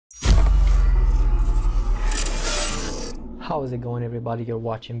How's it going, everybody? You're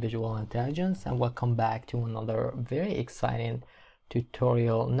watching Visual Intelligence and welcome back to another very exciting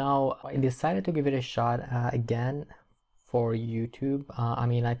tutorial. Now I decided to give it a shot again for YouTube.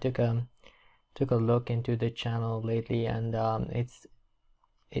 I took a look into the channel lately, and it's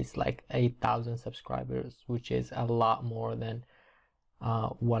like 8,000 subscribers, which is a lot more than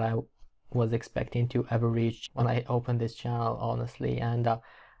what I was expecting to ever reach when I opened this channel, honestly. And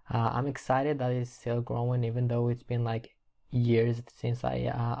I'm excited that it's still growing, even though it's been like years since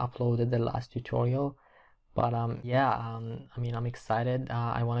I uploaded the last tutorial. But I'm excited.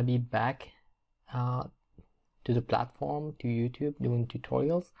 I want to be back to the platform, to YouTube, doing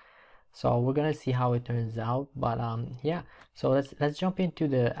tutorials. So we're gonna see how it turns out. But so let's jump into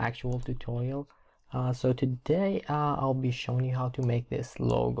the actual tutorial. So today I'll be showing you how to make this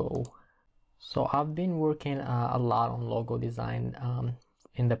logo. So I've been working a lot on logo design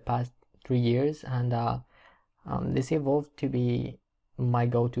in the past 3 years, and this evolved to be my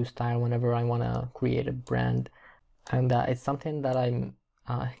go-to style whenever I want to create a brand, and it's something that I'm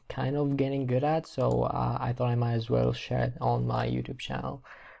kind of getting good at. So I thought I might as well share it on my YouTube channel,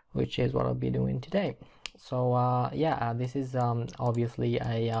 which is what I'll be doing today. So this is obviously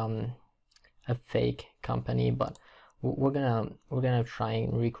a fake company, but we're gonna try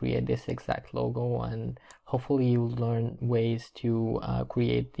and recreate this exact logo, and hopefully you'll learn ways to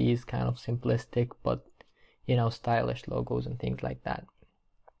create these kind of simplistic but stylish logos and things like that.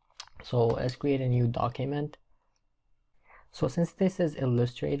 So let's create a new document. So since this is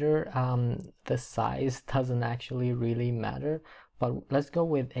Illustrator, the size doesn't actually really matter, but let's go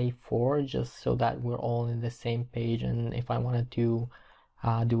with A4 just so that we're all in the same page. And if I wanted to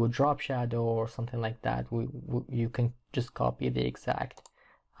do a drop shadow or something like that, you can just copy the exact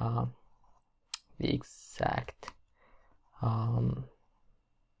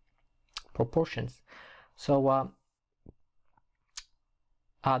proportions. So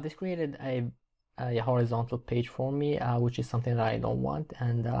this created a horizontal page for me, which is something that I don't want.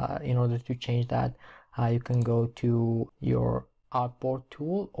 And in order to change that, you can go to your artboard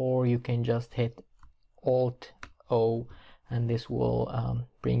tool, or you can just hit Alt O, and this will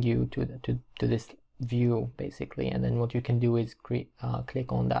bring you to this view basically. And then what you can do is click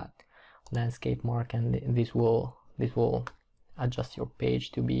on that landscape mark, and this will adjust your page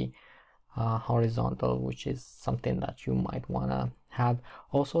to be horizontal, which is something that you might want to have.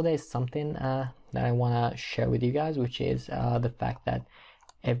 Also, there's something that I want to share with you guys, which is the fact that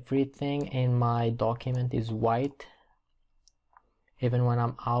everything in my document is white even when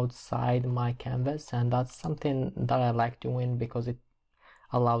I'm outside my canvas, and that's something that I like doing because it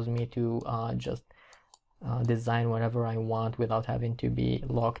allows me to just design whatever I want without having to be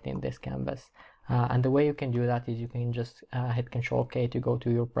locked in this canvas. And the way you can do that is you can just hit Control K to go to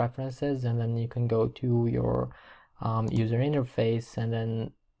your preferences, and then you can go to your user interface, and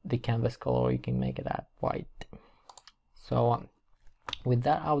then the canvas color, you can make it at white. So with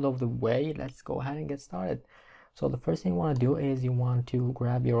that out of the way, let's go ahead and get started. So the first thing you want to do is you want to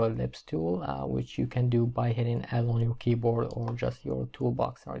grab your ellipse tool, which you can do by hitting L on your keyboard or just your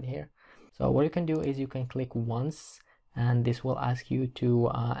toolbox right here. So what you can do is you can click once, and this will ask you to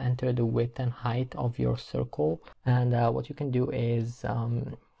enter the width and height of your circle. And what you can do is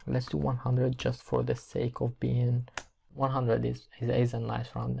let's do 100 just for the sake of being 100 is a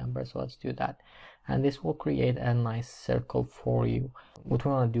nice round number, so let's do that. And this will create a nice circle for you. What we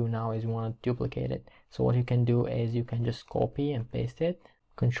want to do now is we want to duplicate it. So what you can do is you can just copy and paste it,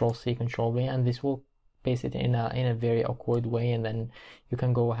 Control C, Control V, and this will paste it in a very awkward way, and then you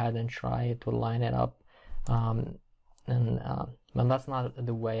can go ahead and try to line it up. But that's not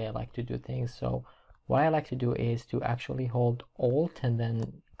the way I like to do things. So what I like to do is to actually hold Alt and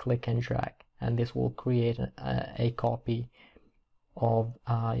then click and drag, and this will create a copy of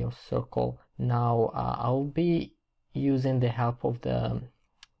your circle. Now I'll be using the help of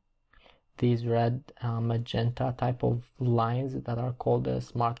these red magenta type of lines that are called the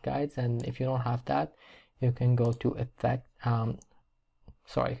smart guides, and if you don't have that, you can go to you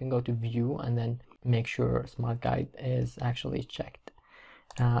can go to View and then make sure Smart Guide is actually checked.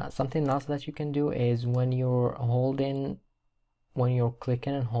 Something else that you can do is when you're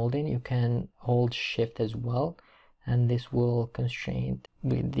clicking and holding, you can hold Shift as well, and this will constrain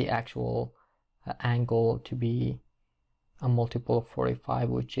the actual angle to be a multiple of 45,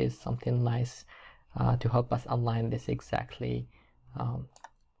 which is something nice to help us align this exactly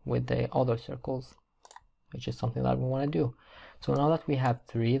with the other circles, which is something that we want to do. So now that we have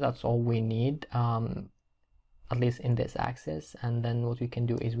 3, that's all we need, at least in this axis. And then what we can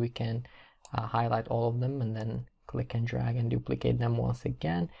do is we can highlight all of them and then click and drag and duplicate them once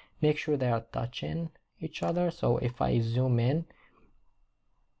again. Make sure they are touching each other. So if I zoom in,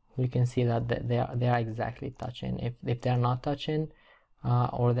 you can see that they are exactly touching. If they're not touching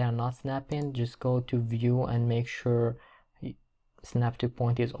or they're not snapping, just go to view and make sure snap to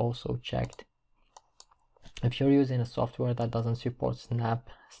point is also checked. If you're using a software that doesn't support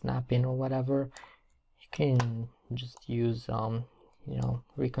snapping or whatever, you can just use you know,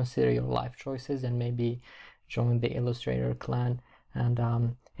 reconsider your life choices and maybe join the Illustrator clan. And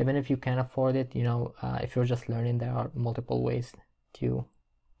even if you can't afford it, you know, if you're just learning, there are multiple ways to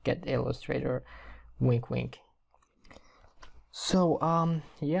get Illustrator. Wink wink. So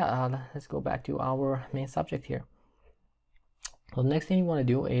yeah, let's go back to our main subject here. So the next thing you want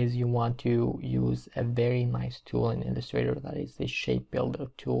to do is you want to use a very nice tool in Illustrator, that is the shape builder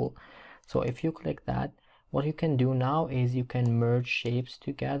tool. So if you click that, what you can do now is you can merge shapes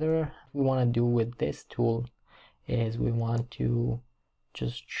together. What we want to do with this tool is we want to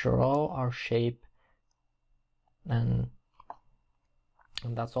just draw our shape, and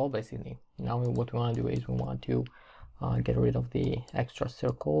that's all basically. Now what we want to do is we want to get rid of the extra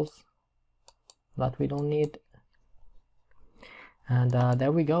circles that we don't need. And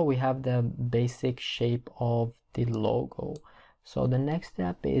there we go, we have the basic shape of the logo. So the next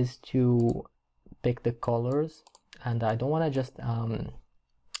step is to pick the colors, and I don't want to just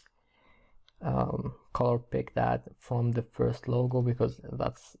color pick that from the first logo, because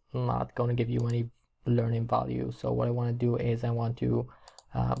that's not going to give you any learning value. So what I want to do is I want to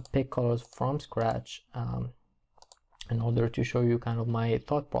pick colors from scratch in order to show you kind of my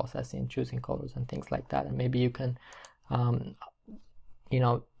thought process in choosing colors and things like that. And maybe you can you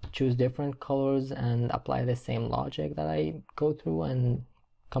know, choose different colors and apply the same logic that I go through and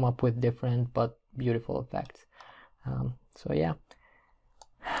come up with different but beautiful effects. So yeah,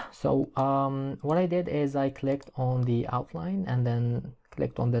 so what I did is I clicked on the outline and then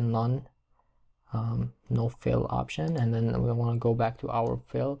clicked on the no fill option, and then we want to go back to our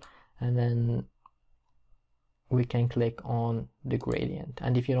fill, and then we can click on the gradient.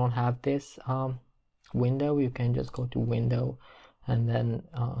 And if you don't have this window, you can just go to window and then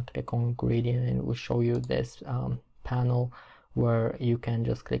click on gradient, and it will show you this panel where you can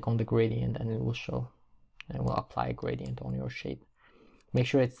just click on the gradient and it will show and will apply gradient on your shape. Make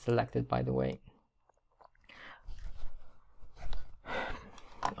sure it's selected, by the way.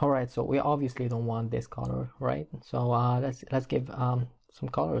 Alright, so we obviously don't want this color, right? So let's give some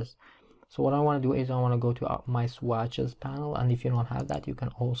colors. So what I want to do is I want to go to my swatches panel, and if you don't have that, you can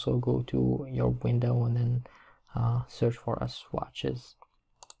also go to your window and then search for a swatches.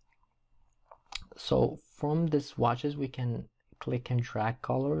 So from the swatches we can click and drag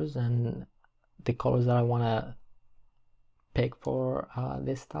colors, and the colors that I want to pick for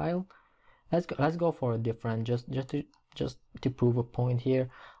this style, let's go for a different, just to prove a point here.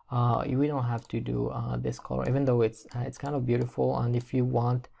 We don't have to do this color, even though it's kind of beautiful, and if you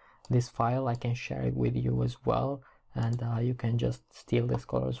want this file I can share it with you as well, and you can just steal these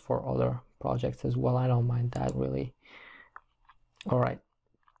colors for other projects as well. I don't mind that really. Alright,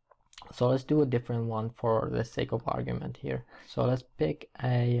 so let's do a different one for the sake of argument here. So let's pick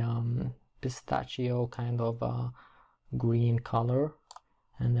a pistachio kind of green color,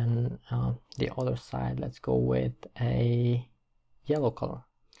 and then the other side let's go with a yellow color.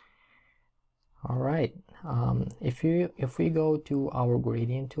 Alright, if we go to our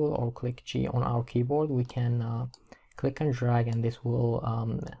gradient tool or click G on our keyboard, we can click and drag, and this will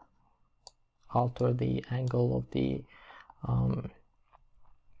alter the angle of the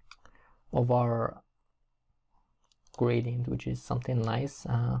of our gradient, which is something nice.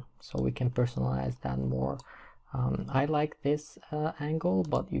 So we can personalize that more. I like this angle,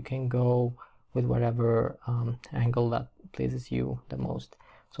 but you can go with whatever angle that pleases you the most.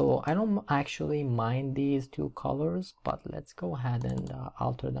 So I don't actually mind these two colors, but let's go ahead and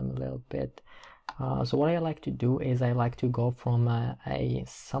alter them a little bit. So what I like to do is I like to go from a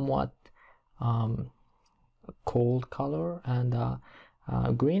somewhat cold color, and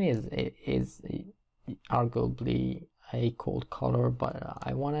green is arguably a cold color, but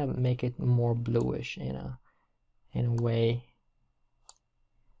I want to make it more bluish in a way.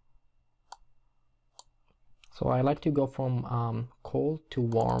 So I like to go from cold to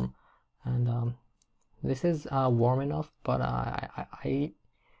warm, and this is warm enough, but I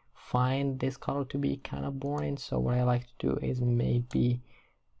find this color to be kind of boring. So what I like to do is maybe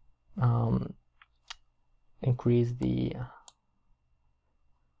increase the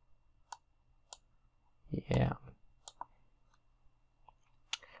yeah.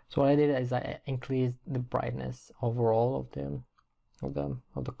 So what I did is I increased the brightness overall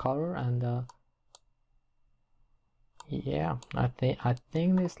of the color, and yeah, I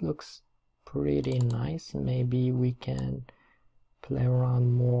think this looks pretty nice. Maybe we can play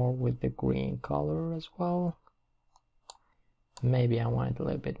around more with the green color as well. Maybe I want it a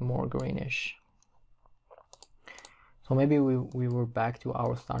little bit more greenish. So maybe we were back to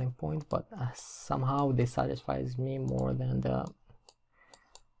our starting point, but somehow this satisfies me more than the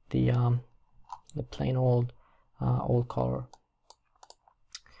plain old color.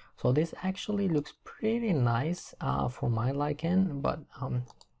 So this actually looks pretty nice for my liking, but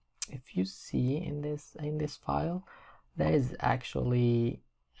if you see in this file, there is actually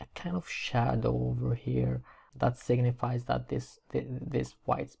a kind of shadow over here that signifies that this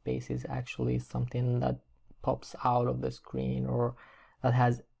white space is actually something that pops out of the screen, or that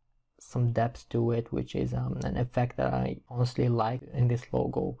has some depth to it, which is an effect that I honestly like in this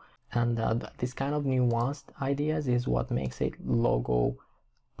logo. And this kind of nuanced ideas is what makes a logo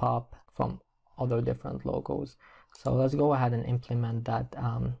pop from other different logos. So let's go ahead and implement that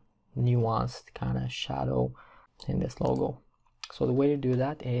nuanced kind of shadow in this logo. So the way to do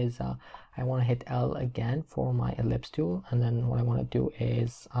that is I want to hit L again for my ellipse tool, and then what I want to do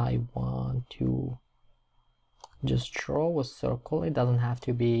is I want to just draw a circle. It doesn't have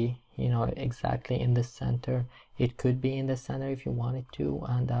to be, you know, exactly in the center. It could be in the center if you want it to,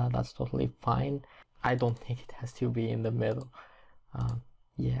 and that's totally fine. I don't think it has to be in the middle.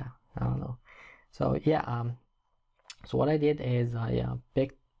 Yeah, I don't know. So yeah, so what I did is I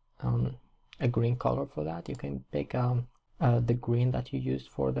picked a green color for that. You can pick the green that you used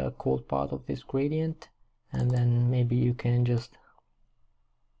for the cold part of this gradient, and then maybe you can just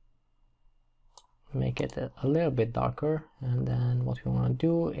make it a little bit darker. And then what we want to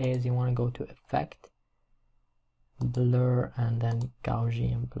do is you want to go to Effect, Blur, and then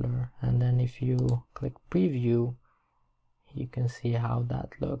Gaussian Blur, and then if you click Preview, you can see how that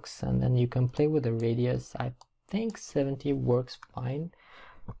looks, and then you can play with the radius. I think 70 works fine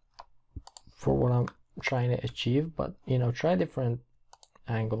for what I'm trying to achieve, but you know, try different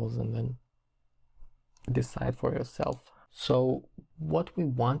angles and then decide for yourself. So what we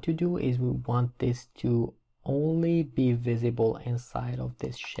want to do is we want this to only be visible inside of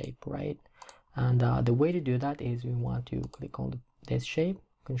this shape, right? And the way to do that is we want to click on this shape,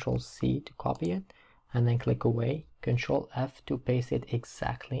 Control C to copy it, and then click away, Control F to paste it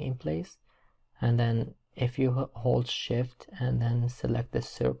exactly in place. And then if you hold Shift and then select the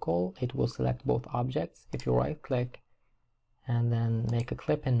circle, it will select both objects. If you right click and then make a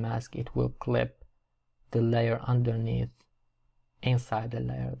clip and mask, it will clip the layer underneath inside the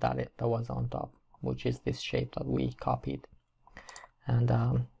layer that was on top, which is this shape that we copied. And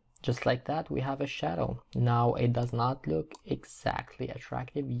just like that, we have a shadow. Now it does not look exactly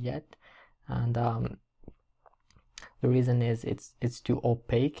attractive yet, and the reason is it's too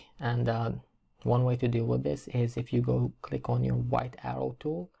opaque. And one way to deal with this is if you go click on your white arrow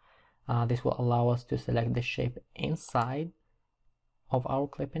tool, this will allow us to select the shape inside of our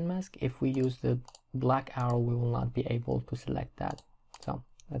clip and mask. If we use the black arrow, we will not be able to select that. So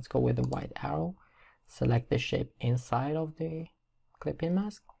let's go with the white arrow, select the shape inside of the clip and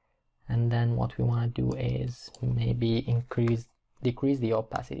mask, and then what we want to do is maybe decrease the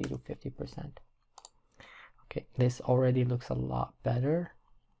opacity to 50%. Okay, this already looks a lot better,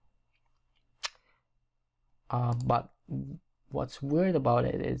 but what's weird about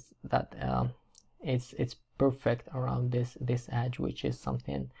it is that it's perfect around this edge, which is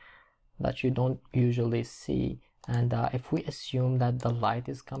something that you don't usually see. And if we assume that the light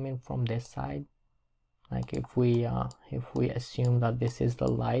is coming from this side, like if we assume that this is the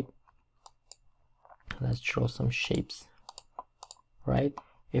light, let's draw some shapes, right?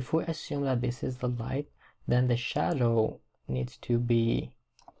 If we assume that this is the light, then the shadow needs to be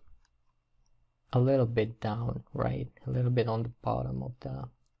a little bit down, right? A little bit on the bottom of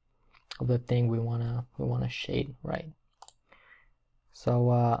the thing we wanna shade, right?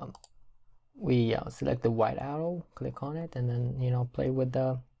 So we select the white arrow, click on it, and then, you know, play with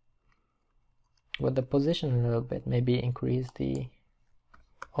the position a little bit. Maybe increase the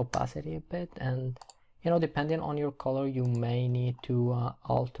opacity a bit, and you know, depending on your color, you may need to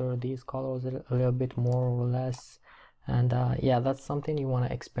alter these colors a little bit more or less. And yeah, that's something you want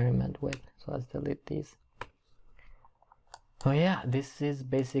to experiment with. So let's delete these. So yeah, this is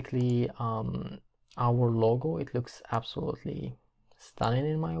basically our logo. It looks absolutely stunning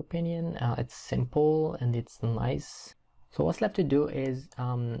in my opinion. It's simple and it's nice. So what's left to do is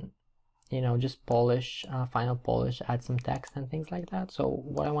you know, just polish, final polish, add some text and things like that. So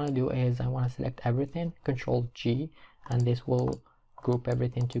what I want to do is I want to select everything, Control G, and this will group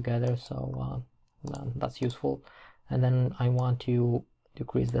everything together. So that's useful. And then I want to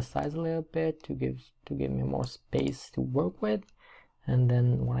decrease the size a little bit to give me more space to work with. And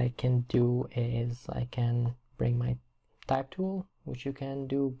then what I can do is I can bring my type tool, which you can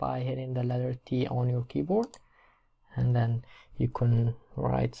do by hitting the letter T on your keyboard, and then you can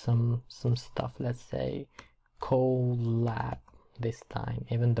write some stuff. Let's say collab this time,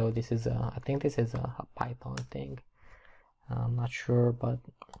 even though this is I think this is a Python thing. I'm not sure, but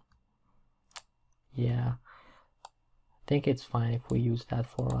yeah, I think it's fine if we use that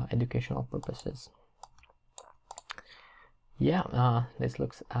for educational purposes. Yeah, this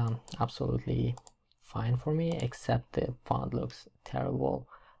looks absolutely fine for me, except the font looks terrible.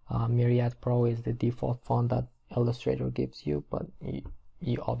 Myriad Pro is the default font that Illustrator gives you, but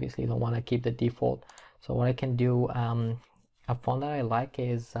you obviously don't want to keep the default. So what I can do, a font that I like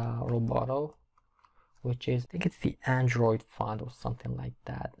is Roboto, which is, I think it's the Android font or something like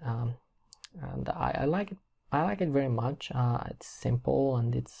that. And I like it. I like it very much. It's simple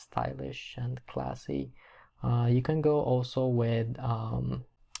and it's stylish and classy. You can go also with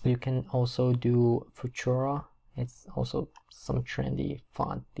you can also do Futura. It's also some trendy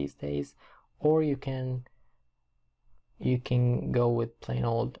font these days, or you can go with plain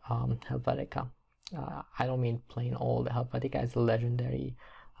old Helvetica. I don't mean plain old. Helvetica is a legendary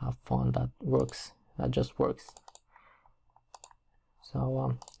font that works, that just works.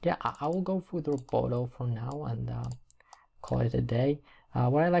 So yeah, I will go with Roboto for now and call it a day.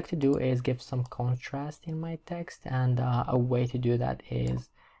 What I like to do is give some contrast in my text, and a way to do that is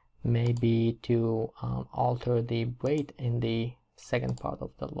maybe to alter the weight in the second part of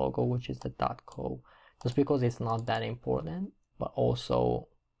the logo, which is the .co, just because it's not that important, but also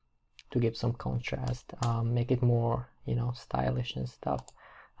to give some contrast, make it more, you know, stylish and stuff.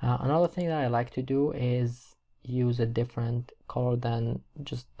 Another thing that I like to do is use a different color than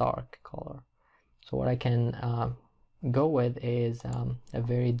just dark color. So what I can go with is a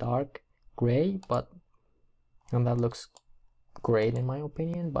very dark gray, and that looks great in my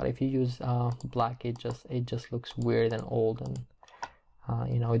opinion. But if you use black, it just looks weird and old, and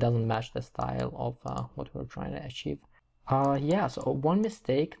you know, it doesn't match the style of what we're trying to achieve. Yeah, so one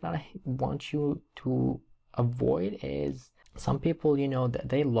mistake that I want you to avoid is, some people, you know, that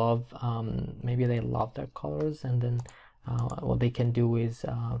they love maybe they love their colors, and then what they can do is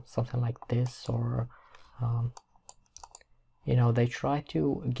something like this, or you know, they try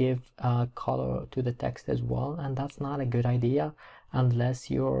to give color to the text as well, and that's not a good idea unless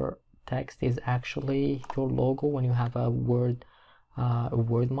your text is actually your logo. When you have a word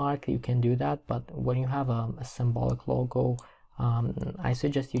mark, you can do that, but when you have a symbolic logo, I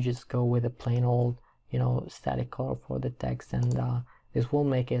suggest you just go with a plain old, you know, static color for the text, and this will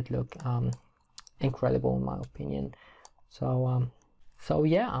make it look incredible in my opinion. So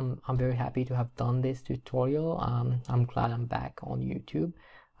yeah, I'm very happy to have done this tutorial. I'm glad I'm back on YouTube.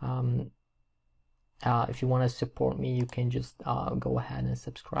 If you want to support me, you can just go ahead and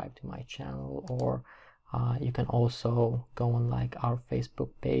subscribe to my channel, or you can also go on like our Facebook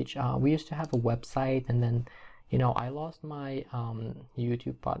page. We used to have a website, and then, you know, I lost my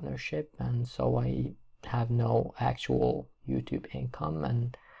YouTube partnership, and so I have no actual YouTube income,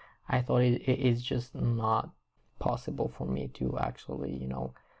 and I thought it is just not possible for me to actually, you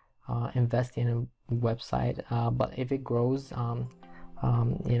know, invest in a website. But if it grows,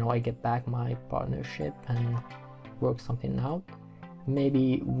 you know, I get back my partnership and work something out,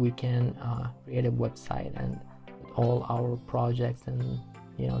 maybe we can create a website and put all our projects and,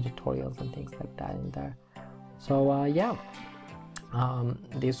 you know, tutorials and things like that in there. So yeah,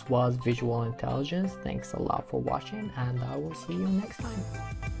 this was Visual Intelligence. Thanks a lot for watching, and I will see you next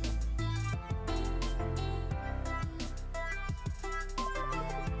time.